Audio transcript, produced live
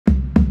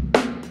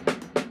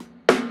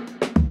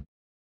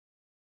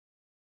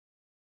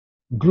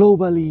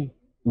Globally,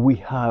 we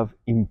have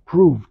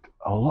improved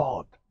a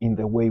lot in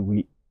the way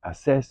we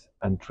assess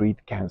and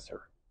treat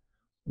cancer.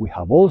 We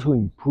have also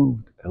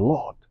improved a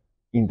lot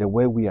in the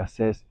way we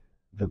assess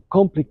the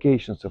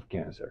complications of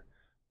cancer,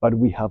 but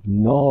we have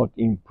not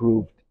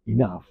improved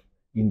enough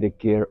in the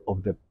care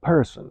of the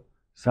person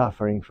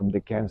suffering from the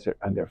cancer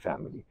and their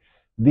family.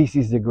 This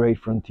is the great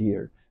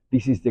frontier.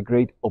 This is the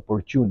great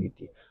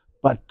opportunity.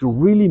 But to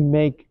really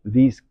make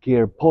this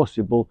care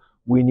possible,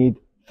 we need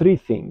three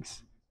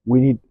things. We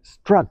need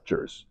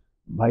structures,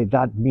 by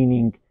that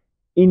meaning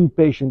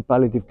inpatient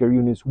palliative care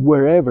units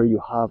wherever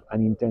you have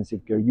an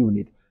intensive care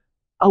unit,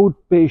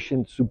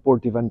 outpatient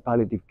supportive and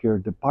palliative care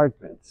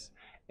departments,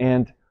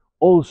 and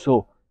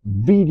also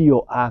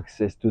video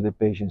access to the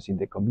patients in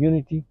the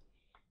community.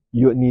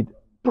 You need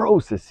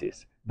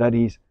processes, that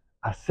is,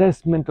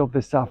 assessment of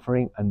the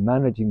suffering and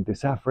managing the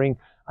suffering,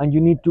 and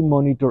you need to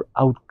monitor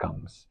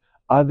outcomes.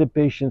 Are the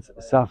patients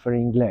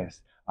suffering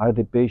less? Are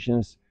the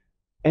patients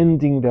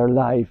ending their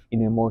life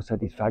in a more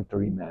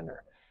satisfactory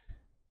manner?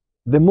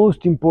 The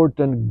most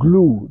important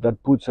glue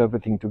that puts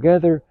everything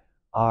together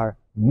are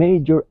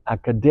major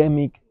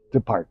academic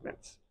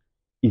departments.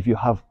 If you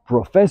have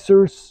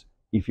professors,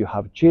 if you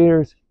have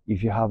chairs,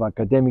 if you have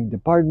academic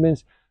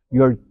departments,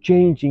 you're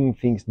changing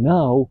things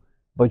now,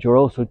 but you're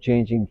also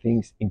changing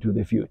things into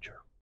the future.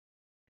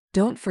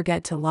 Don't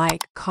forget to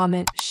like,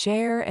 comment,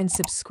 share, and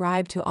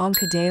subscribe to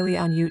OncoDaily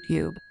on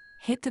YouTube.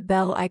 Hit the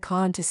bell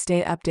icon to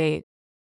stay updated.